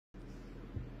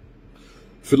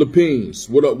Philippines,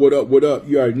 what up, what up, what up?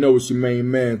 You already know it's your main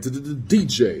man,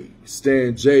 DJ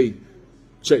Stan J.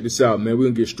 Check this out, man. We're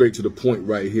going to get straight to the point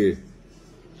right here.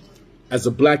 As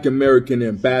a Black American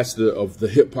ambassador of the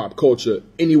hip-hop culture,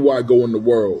 anywhere I go in the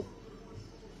world,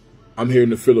 I'm here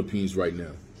in the Philippines right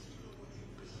now.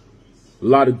 A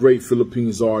lot of great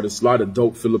Philippines artists, a lot of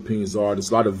dope Philippines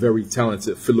artists, a lot of very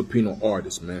talented Filipino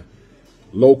artists, man.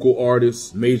 Local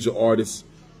artists, major artists.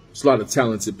 There's a lot of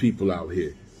talented people out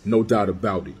here. No doubt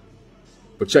about it.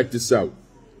 But check this out.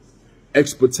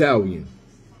 Battalion.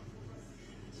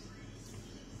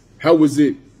 How is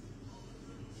it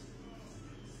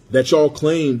that y'all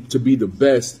claim to be the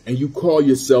best and you call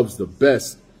yourselves the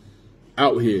best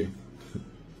out here?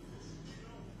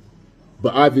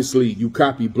 But obviously you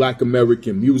copy Black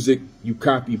American music, you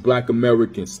copy Black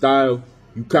American style,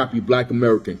 you copy Black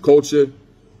American culture,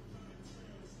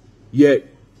 yet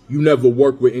you never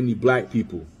work with any black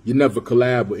people. You never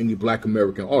collab with any Black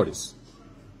American artists.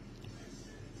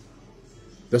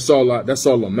 That's all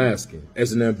I'm asking.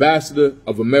 As an ambassador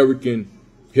of American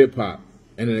hip hop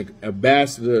and an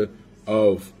ambassador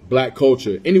of Black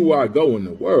culture, anywhere I go in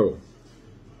the world,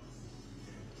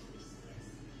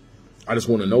 I just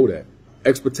want to know that.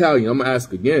 Battalion, I'm going to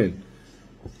ask again.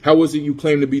 How is it you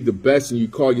claim to be the best and you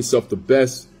call yourself the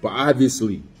best, but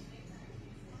obviously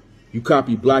you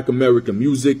copy Black American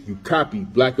music, you copy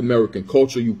Black American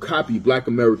culture, you copy Black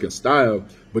American style,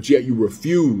 but yet you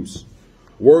refuse.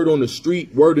 Word on the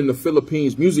street, word in the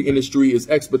Philippines music industry is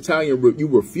Battalion. You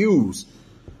refuse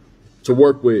to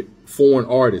work with foreign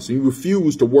artists. And you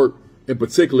refuse to work in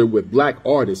particular with Black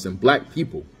artists and Black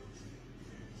people.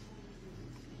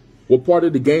 What part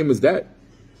of the game is that?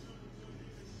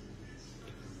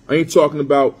 I ain't talking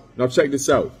about, now check this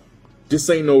out. This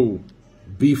ain't no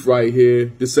beef right here.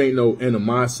 This ain't no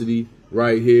animosity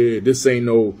right here. This ain't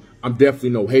no, I'm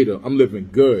definitely no hater. I'm living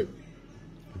good.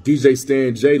 DJ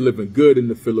Stan J living good in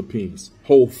the Philippines.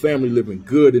 Whole family living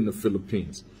good in the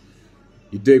Philippines.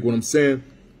 You dig what I'm saying?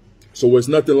 So it's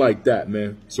nothing like that,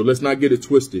 man. So let's not get it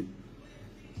twisted.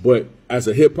 But as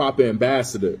a hip-hop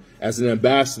ambassador, as an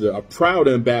ambassador, a proud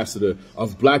ambassador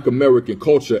of Black American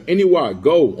culture, anywhere I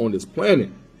go on this planet,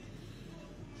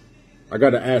 I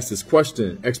got to ask this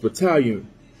question. Battalion,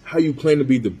 how you claim to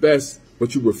be the best,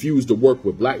 but you refuse to work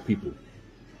with Black people?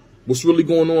 What's really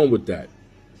going on with that?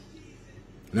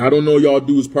 Now, I don't know y'all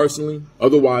dudes personally.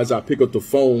 Otherwise, I pick up the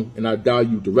phone and I dial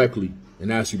you directly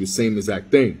and ask you the same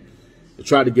exact thing. I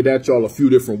try to get at y'all a few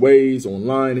different ways,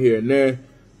 online here and there.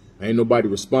 Ain't nobody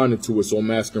responding to it, so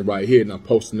I'm asking right here, and I'm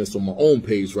posting this on my own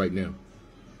page right now.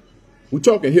 We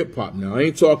talking hip-hop now. I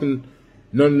ain't talking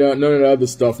none of the other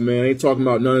stuff, man. I ain't talking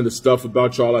about none of the stuff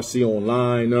about y'all I see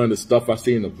online, none of the stuff I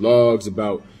see in the vlogs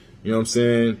about, you know what I'm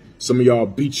saying? Some of y'all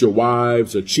beat your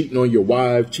wives or cheating on your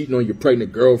wife, cheating on your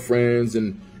pregnant girlfriends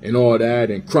and all that,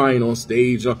 and crying on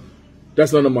stage.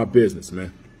 That's none of my business,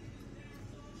 man.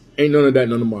 Ain't none of that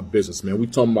none of my business, man. We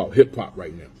talking about hip-hop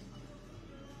right now.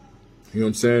 You know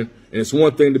what I'm saying? And it's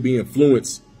one thing to be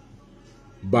influenced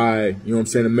by, you know what I'm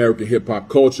saying, American hip-hop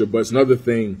culture, but it's another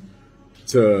thing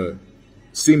to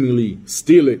seemingly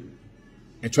steal it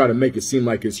and try to make it seem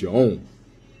like it's your own.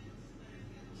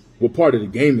 What part of the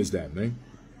game is that, man?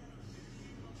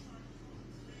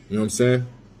 You know what I'm saying?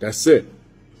 That's it.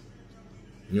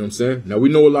 You know what I'm saying? Now, we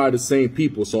know a lot of the same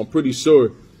people, so I'm pretty sure,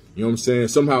 you know what I'm saying,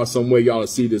 somehow, some way y'all will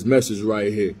see this message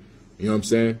right here. You know what I'm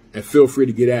saying? And feel free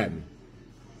to get at me.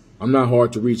 I'm not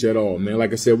hard to reach at all, man.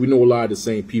 Like I said, we know a lot of the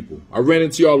same people. I ran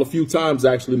into y'all a few times,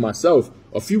 actually, myself.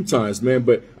 A few times, man.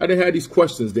 But I didn't have these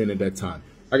questions then at that time.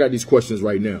 I got these questions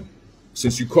right now.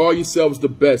 Since you call yourselves the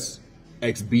best,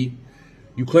 XB,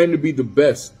 you claim to be the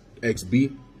best,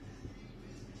 XB,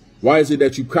 why is it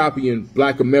that you copying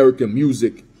Black American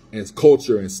music and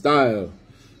culture and style,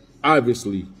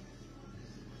 obviously,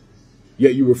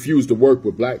 yet you refuse to work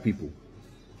with Black people?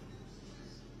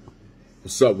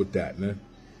 What's up with that, man?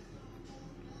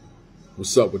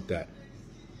 What's up with that?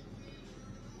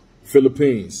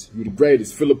 Philippines, you the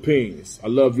greatest. Philippines, I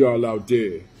love y'all out there.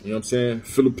 You know what I'm saying?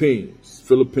 Philippines,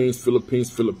 Philippines,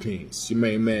 Philippines, Philippines. Your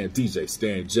main man, DJ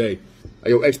Stan J. Hey,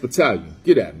 yo, Battalion,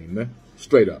 get at me, man.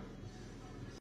 Straight up.